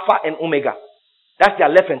say Alpha and Omega. That's the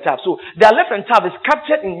Aleph and Tav. So the Aleph and Tav is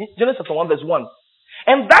captured in Genesis 1 verse 1.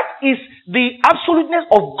 And that is the absoluteness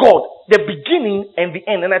of God, the beginning and the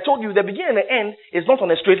end. And I told you, the beginning and the end is not on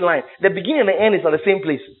a straight line. The beginning and the end is on the same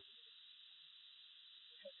place.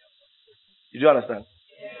 Did you understand?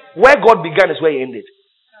 Where God began is where He ended.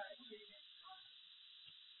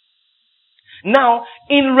 Now,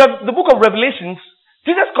 in the book of Revelations,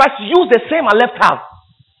 Jesus Christ used the same Aleph Tav.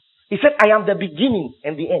 He said, I am the beginning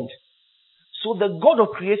and the end. So the God of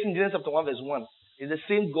creation, Genesis chapter 1 verse 1, is the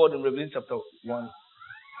same God in Revelation chapter 1.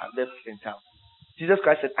 And left in town. Jesus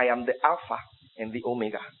Christ said, I am the Alpha and the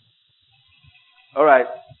Omega. Alright,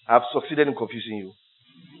 I've succeeded in confusing you.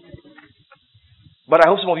 But I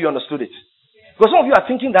hope some of you understood it. Because some of you are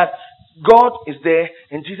thinking that God is there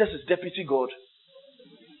and Jesus is deputy God.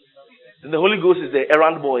 And the Holy Ghost is the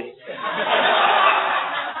errand boy.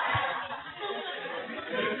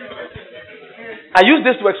 I used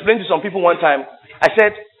this to explain to some people one time. I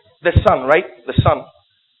said, the sun, right? The sun.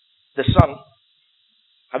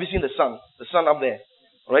 Have you seen the sun? The sun up there,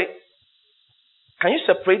 right? Can you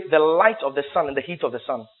separate the light of the sun and the heat of the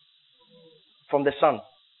sun from the sun?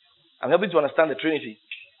 I'm helping to understand the Trinity.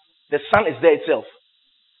 The sun is there itself.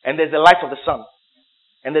 And there's the light of the sun.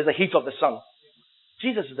 And there's the heat of the sun.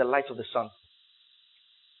 Jesus is the light of the sun.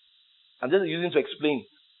 I'm just using to explain.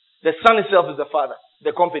 The sun itself is the Father,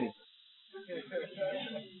 the company.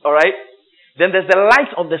 Alright? Then there's the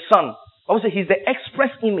light of the sun. Obviously, He's the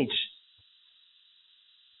express image.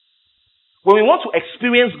 When we want to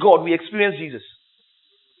experience God, we experience Jesus.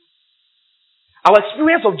 Our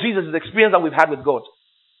experience of Jesus is the experience that we've had with God.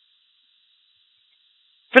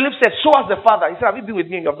 Philip said, show us the Father. He said, have you been with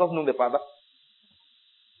me and you have not known the Father?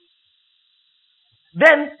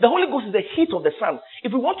 Then, the Holy Ghost is the heat of the sun. If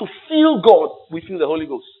we want to feel God, we feel the Holy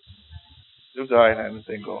Ghost. Lift your right hand and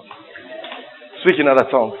thank God. Speak in other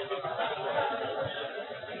tongues.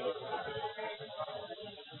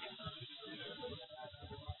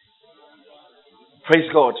 Praise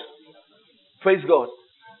God. Praise God.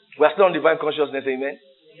 We are still on divine consciousness, amen?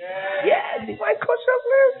 Yeah, divine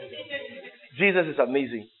consciousness. Jesus is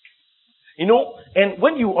amazing. You know, and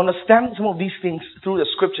when you understand some of these things through the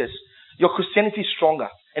scriptures, your Christianity is stronger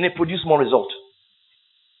and it produces more results.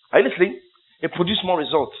 Are you listening? It produces more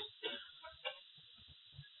results.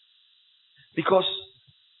 Because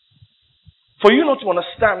for you not to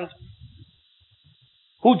understand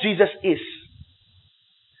who Jesus is.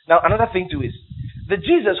 Now, another thing too is, the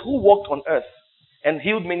Jesus who walked on earth and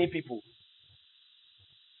healed many people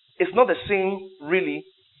is not the same, really,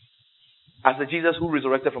 as the Jesus who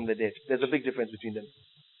resurrected from the dead. There's a big difference between them.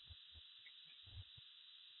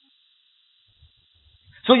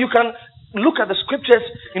 So you can look at the scriptures,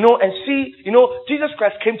 and see, Jesus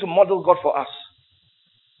Christ came to model God for us.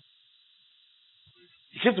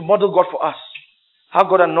 He came to model God for us. How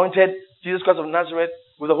God anointed Jesus Christ of Nazareth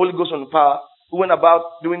with the Holy Ghost and power, who went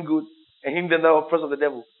about doing good, and him then the oppressed of the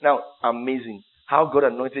devil. Now, amazing. How God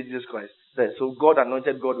anointed Jesus Christ. So God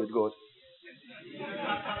anointed God with God.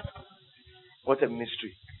 What a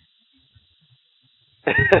mystery.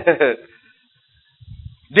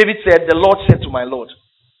 David said, the Lord said to my Lord.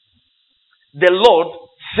 The Lord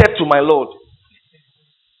said to my Lord.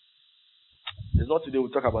 It's not today we'll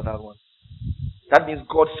talk about that one. That means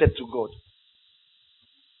God said to God.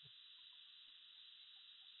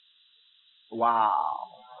 Wow.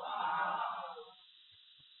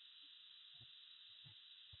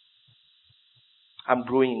 I'm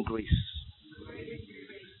growing in grace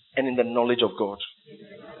and in the knowledge of God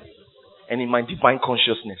and in my divine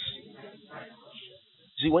consciousness.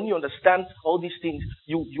 See, when you understand all these things,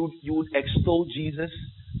 you would extol Jesus,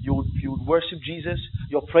 you would worship Jesus,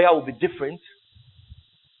 your prayer will be different.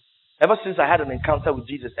 Ever since I had an encounter with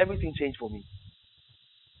Jesus, everything changed for me.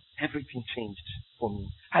 Everything changed for me.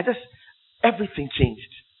 Everything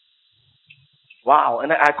changed. Wow.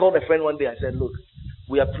 And I called a friend one day, I said, look,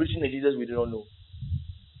 we are preaching a Jesus we do not know.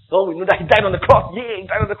 Oh, we know that He died on the cross. Yeah, He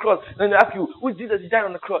died on the cross. Then they ask you, who is Jesus? He died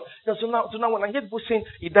on the cross. So now when I hear people saying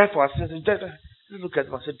He died for our sins, He died, I look at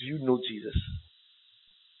them and say, do you know Jesus?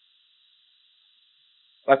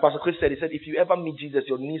 Like Pastor Chris said, he said, if you ever meet Jesus,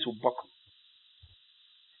 your knees will buckle.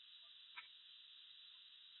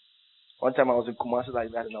 One time I was in Kumasi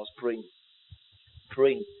like that and I was praying.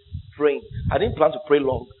 I didn't plan to pray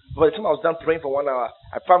long. By the time I was done praying for 1 hour,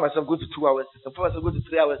 I found myself going to 2 hours. I found myself going to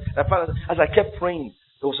 3 hours. I found myself, as I kept praying,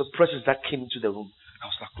 there was a presence that came into the room. I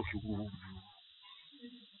was like, okay,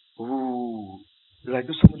 ooh. Like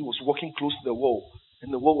if somebody was walking close to the wall and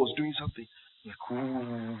the wall was doing something. Like,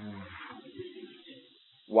 ooh.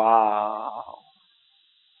 Wow.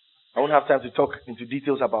 I won't have time to talk into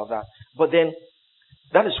details about that. But then,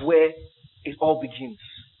 that is where it all begins.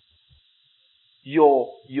 Your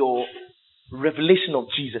revelation of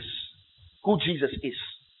Jesus. Who Jesus is.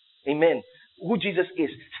 Amen. Who Jesus is.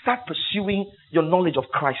 Start pursuing your knowledge of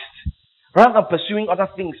Christ. Rather than pursuing other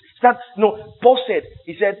things. Paul said,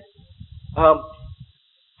 he said,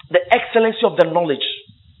 the excellency of the knowledge.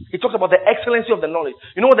 He talked about the excellency of the knowledge.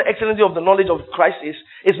 You know what the excellency of the knowledge of Christ is?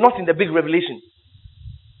 It's not in the big revelation.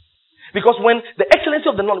 Because when the excellency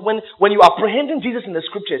of the knowledge, when you are apprehending Jesus in the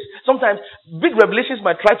scriptures, sometimes big revelations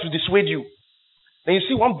might try to dissuade you. Then you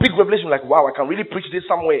see one big revelation like, wow, I can really preach this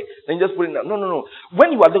somewhere. Then you just put it down. No.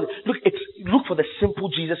 When you are look for the simple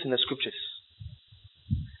Jesus in the scriptures.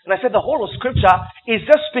 And I said the whole of scripture is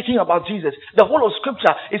just speaking about Jesus. The whole of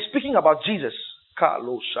scripture is speaking about Jesus.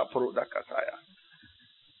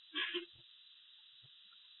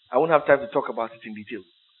 I won't have time to talk about it in detail.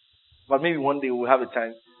 But maybe one day we'll have a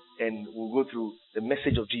time and we'll go through the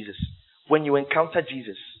message of Jesus. When you encounter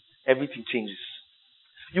Jesus, everything changes.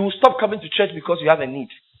 You will stop coming to church because you have a need.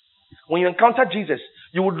 When you encounter Jesus,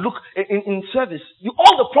 you would look in service.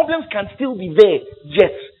 All the problems can still be there,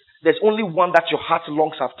 yet there's only one that your heart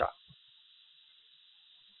longs after.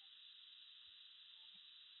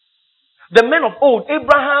 The men of old,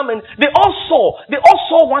 Abraham, and they all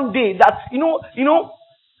saw one day that,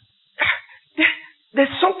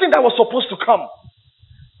 there's something that was supposed to come.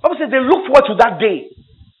 Obviously, they looked forward to that day.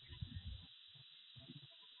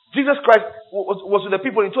 Jesus Christ was with the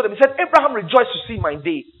people and he told them, he said, Abraham rejoiced to see my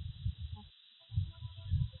day.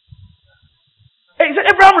 He said,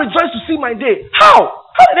 Abraham rejoiced to see my day. How?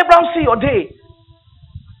 How did Abraham see your day?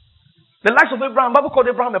 The likes of Abraham, the Bible called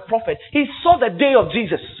Abraham a prophet. He saw the day of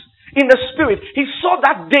Jesus in the spirit. He saw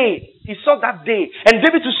that day. He saw that day. And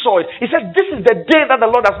David too saw it. He said, this is the day that the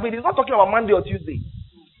Lord has made. He's not talking about Monday or Tuesday.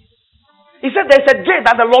 He said, there's a day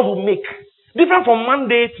that the Lord will make. Different from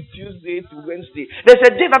Monday to Tuesday to Wednesday. There's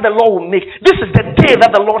a day that the Lord will make. This is the day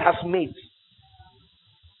that the Lord has made.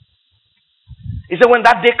 He said, when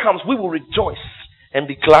that day comes, we will rejoice and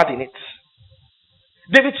be glad in it.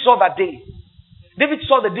 David saw that day. David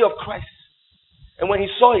saw the day of Christ. And when he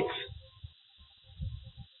saw it,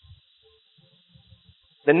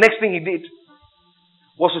 the next thing he did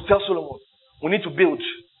was to tell Solomon, we need to build.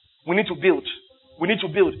 We need to build. We need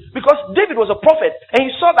to build. Because David was a prophet and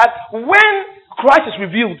he saw that when Christ is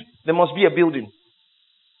revealed, there must be a building.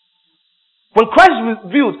 When Christ is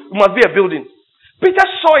revealed, there must be a building. Peter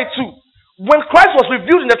saw it too. When Christ was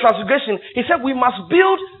revealed in the transfiguration, he said, we must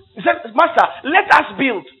build. He said, Master, let us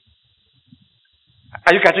build.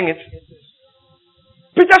 Are you catching it?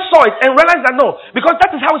 Peter saw it and realized that no, because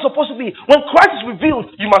that is how it's supposed to be. When Christ is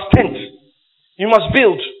revealed, you must tent. You must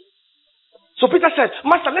build. So Peter said,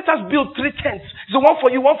 Master, let us build 3 tents. So one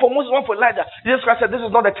for you, one for Moses, one for Elijah. Jesus Christ said, this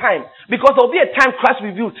is not the time. Because there will be a time Christ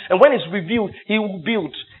revealed. And when it's revealed, he will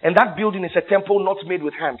build. And that building is a temple not made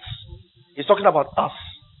with hands. He's talking about us.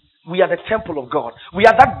 We are the temple of God. We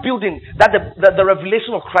are that building that the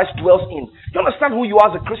revelation of Christ dwells in. You understand who you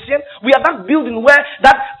are as a Christian? We are that building where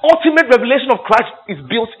that ultimate revelation of Christ is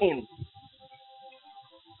built in.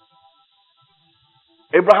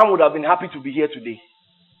 Abraham would have been happy to be here today.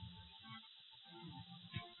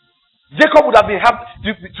 Jacob would have been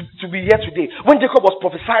happy to be here today. When Jacob was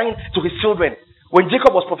prophesying to his children. In Genesis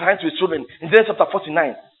chapter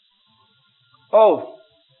 49.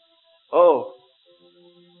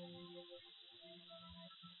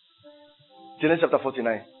 Genesis chapter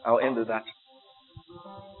 49. I'll end with that.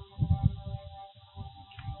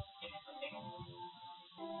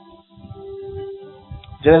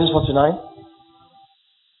 Genesis 49.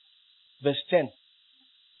 Verse 10.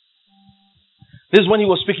 This is when he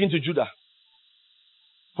was speaking to Judah.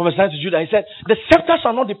 Prophesying to Judah. He said, the scepter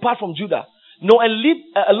shall not depart from Judah, nor a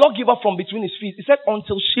lawgiver from between his feet. He said,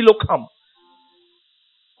 until Shiloh come.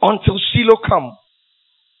 Until Shiloh come.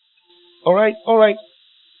 Alright.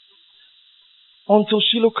 Until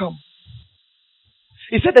Shiloh come.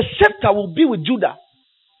 He said, the scepter will be with Judah.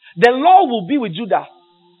 The law will be with Judah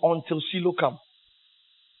until Shiloh come.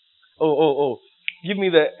 Give me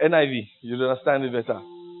the NIV. You'll understand it better.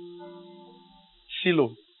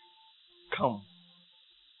 Shiloh, come.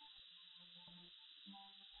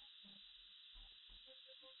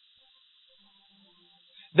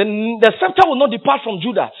 The scepter will not depart from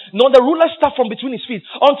Judah, nor the ruler's staff from between his feet,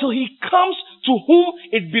 until he comes to whom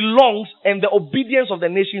it belongs, and the obedience of the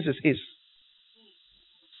nations is his.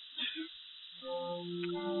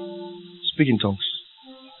 Speak in tongues.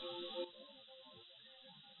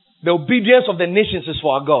 The obedience of the nations is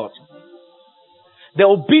for our God. The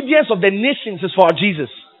obedience of the nations is for our Jesus.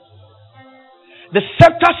 The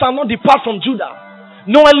scepter shall not depart from Judah,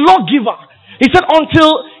 nor a lawgiver. He said,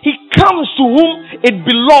 until he comes to whom it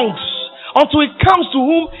belongs. Until it comes to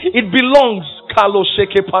whom it belongs.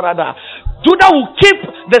 Judah will keep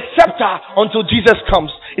the scepter until Jesus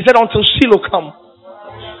comes. He said, until Shiloh come.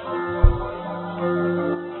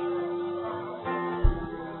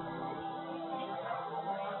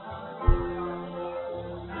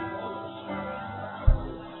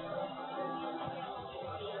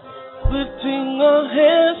 Lifting our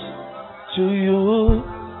hands to you.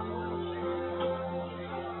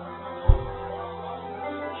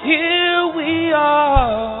 Here we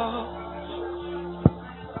are,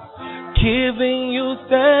 giving you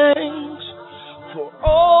thanks for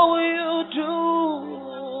all you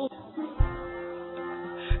do.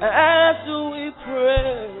 As we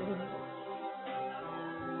pray,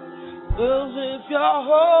 we'll lift your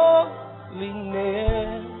holy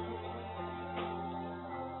name.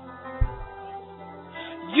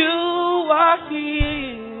 You are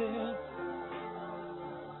here,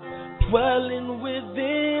 dwelling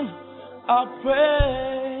within our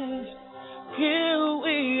praise. Here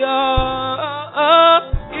we are,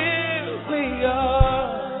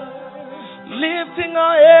 lifting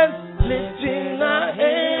our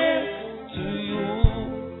hands to you.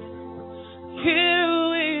 Here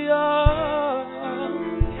we are,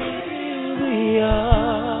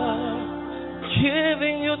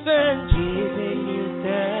 giving you thanks,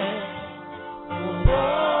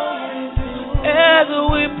 as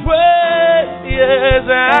we pray, yes,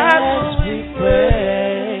 as we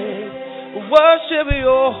pray, worship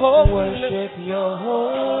your holy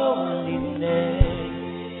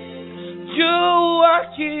name. You are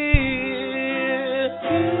here,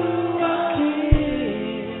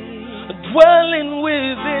 dwelling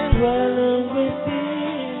within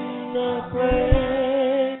our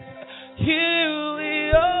praise. Here we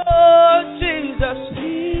are, Jesus.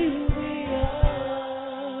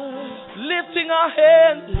 Lifting our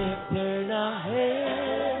hands to you.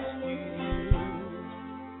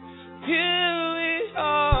 Here we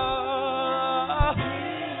are,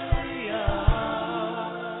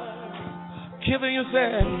 giving you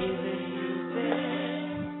thanks.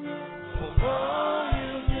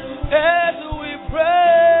 As we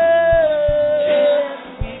pray,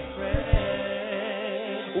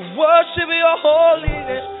 worship your holy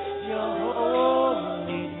name.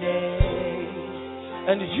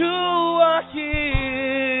 And you are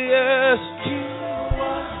here, yes.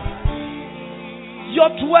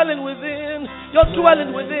 You're dwelling within.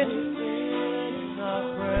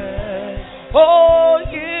 Oh,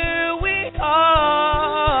 here we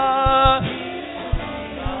are,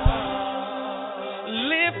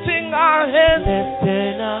 lifting our hands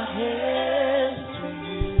to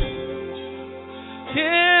you.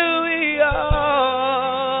 Here we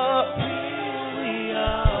are,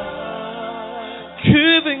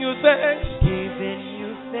 giving you thanks.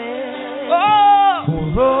 Oh,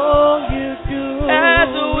 for all you do. As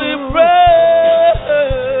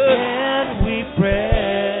we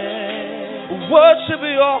pray, worship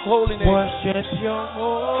your holy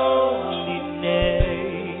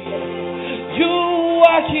name. You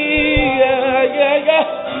are here,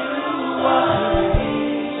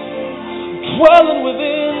 dwelling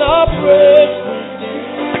within our praise.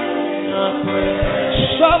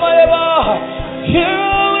 Shamayeva,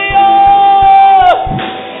 here we are,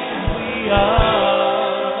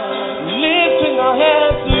 lifting our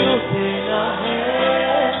hands to you.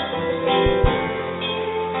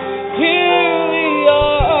 Here we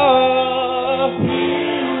are,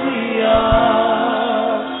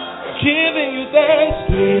 giving you thanks,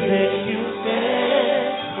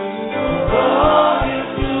 for all you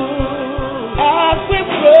do. As we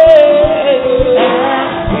pray,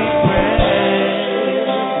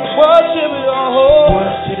 worship your holy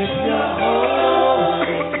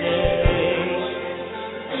name.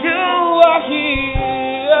 You are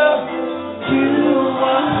here,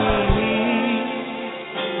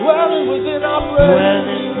 dwelling within our praise.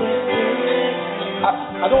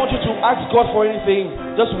 I don't want you to ask God for anything.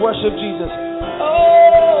 Just worship Jesus.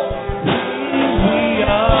 Oh, we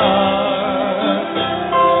are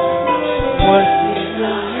worshiping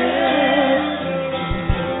your name.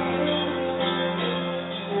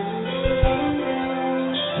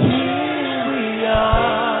 We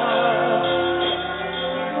are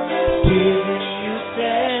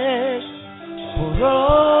for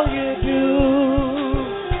all you do.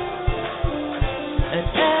 And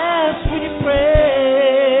as we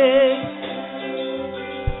pray,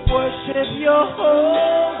 worship your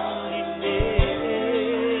holy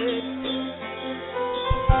name.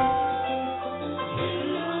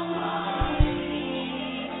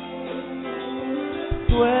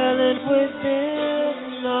 Dwelling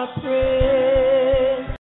within our prayer.